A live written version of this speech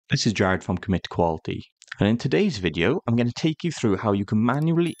This is Jared from Commit Quality, and in today's video I'm going to take you through how you can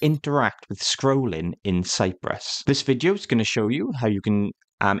manually interact with scrolling in Cypress. This video is going to show you how you can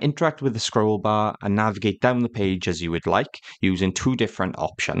interact with the scroll bar and navigate down the page as you would like using two different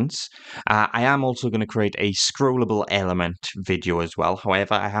options. I am also going to create a scrollable element video as well.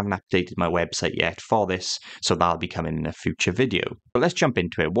 However, I haven't updated my website yet for this, so that'll be coming in a future video. But let's jump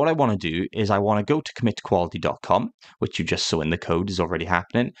into it. What I want to do is I want to go to commitquality.com, which you just saw in the code is already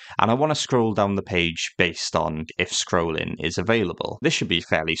happening, and I want to scroll down the page based on if scrolling is available. This should be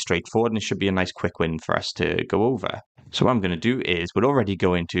fairly straightforward and it should be a nice quick win for us to go over. So what I'm going to do is we're already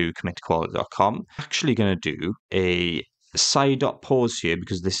going to commitquality.com. I'm actually going to do a side.pause here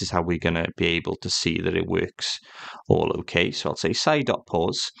because this is how we're going to be able to see that it works all okay. So I'll say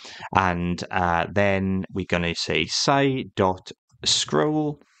side.pause and then we're going to say side.scroll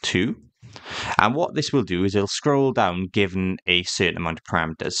to. And what this will do is it'll scroll down given a certain amount of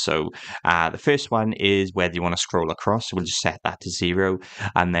parameters. So the first one is whether you want to scroll across. So we'll just set that to 0.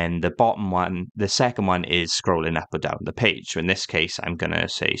 And then the bottom one, the second one is scrolling up or down the page. So in this case, I'm going to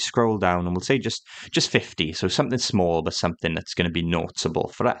say scroll down and we'll say just 50. So something small, but something that's going to be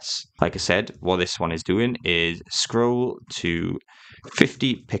noticeable for us. Like I said, what this one is doing is scroll to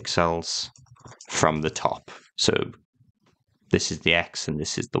 50 pixels from the top. So this is the X and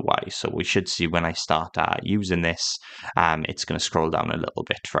this is the Y. So we should see when I start using this, it's going to scroll down a little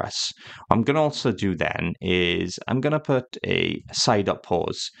bit for us. What I'm going to also do then is I'm going to put a side up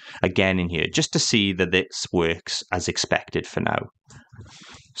pause again in here just to see that this works as expected for now.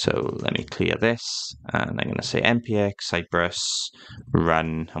 So let me clear this and I'm going to say npx Cypress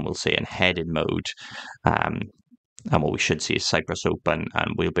run and we'll say in headed mode. And what we should see is Cypress open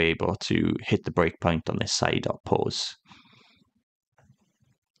and we'll be able to hit the breakpoint on this side up pause.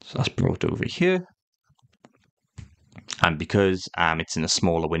 So that's brought over here. And because it's in a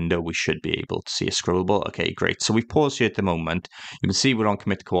smaller window, we should be able to see a scrollable. Okay, great. So we've paused here at the moment. You can see we're on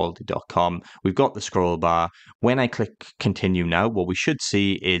commitquality.com. We've got the scroll bar. When I click continue now, what we should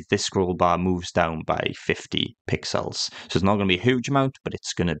see is this scroll bar moves down by 50 pixels. So it's not going to be a huge amount, but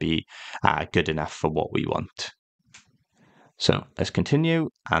it's going to be good enough for what we want. So let's continue,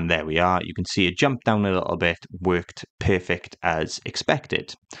 and there we are. You can see it jumped down a little bit, worked perfect as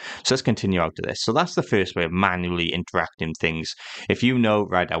expected. So let's continue out to this. So that's the first way of manually interacting things. If you know,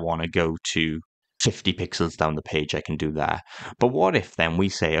 right, I want to go to 50 pixels down the page, I can do that. But what if then we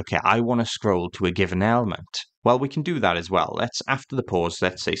say, okay, I want to scroll to a given element? Well, we can do that as well. Let's, after the pause,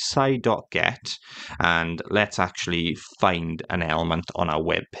 let's say side.get, and let's actually find an element on our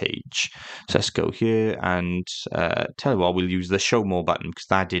web page. So let's go here and tell you what, we'll use the show more button because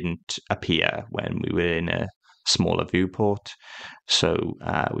that didn't appear when we were in a smaller viewport. So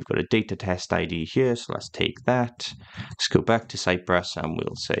we've got a data test ID here, so let's take that. Let's go back to Cypress and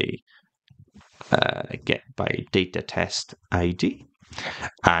we'll say get by data test ID.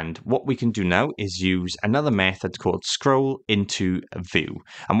 And what we can do now is use another method called scroll into view.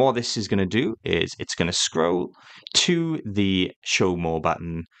 And what this is going to do is it's going to scroll to the show more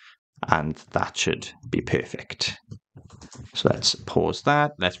button, and that should be perfect. So let's pause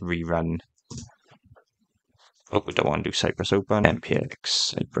that. Let's rerun. Oh, we don't want to do Cypress open. npx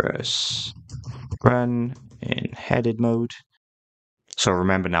Cypress run in headed mode. So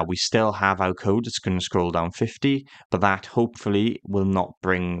remember now, we still have our code. It's going to scroll down 50, but that hopefully will not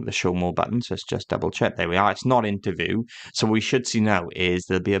bring the show more button. So let's just double check. There we are. It's not into view. So what we should see now is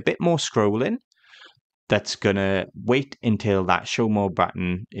there'll be a bit more scrolling. That's going to wait until that show more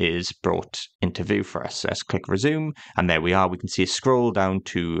button is brought into view for us. So let's click resume, and there we are. We can see a scroll down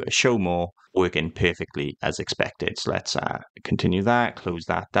to show more working perfectly as expected. So let's continue that, close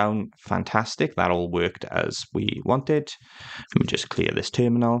that down. Fantastic. That all worked as we wanted. Let me just clear this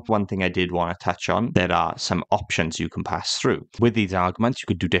terminal. One thing I did want to touch on, there are some options you can pass through. With these arguments, you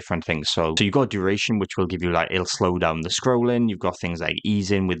could do different things. So you've got duration, which will give you it'll slow down the scrolling. You've got things like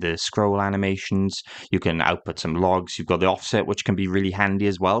ease in with the scroll animations. You can output some logs. You've got the offset, which can be really handy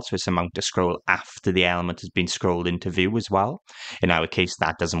as well. So it's the amount to scroll after the element has been scrolled into view as well. In our case,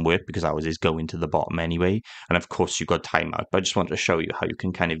 that doesn't work because ours is going to the bottom anyway. And of course, you've got timeout. But I just wanted to show you how you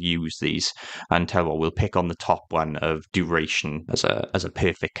can kind of use these and tell what we'll pick on the top one of duration as a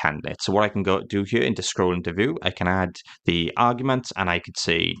perfect candidate. So what I can go do here into scroll into view, I can add the arguments and I could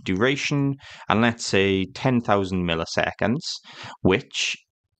say duration and let's say 10,000 milliseconds, which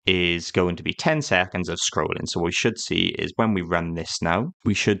is going to be 10 seconds of scrolling. So what we should see is when we run this now,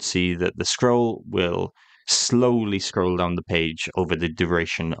 we should see that the scroll will slowly scroll down the page over the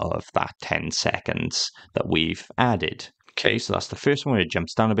duration of that 10 seconds that we've added. Okay, so that's the first one. It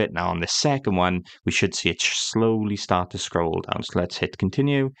jumps down a bit. Now on the second one, we should see it slowly start to scroll down. So let's hit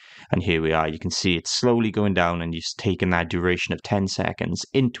continue. And here we are. You can see it's slowly going down and just taking that duration of 10 seconds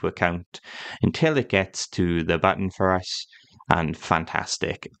into account until it gets to the button for us. And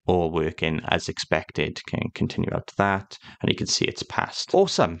fantastic, all working as expected. Can continue out to that, and you can see it's passed.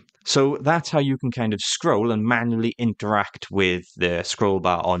 Awesome. So that's how you can kind of scroll and manually interact with the scroll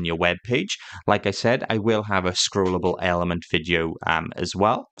bar on your web page. Like I said, I will have a scrollable element video as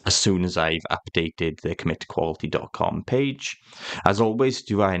well as soon as I've updated the committoquality.com page. As always,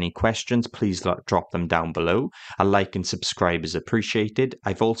 do you have any questions, please drop them down below. A like and subscribe is appreciated.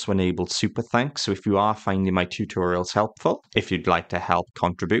 I've also enabled super thanks, so if you are finding my tutorials helpful, if you'd like to help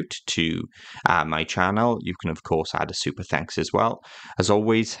contribute to my channel, you can of course add a super thanks as well. As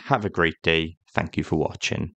always, have a great day. Thank you for watching.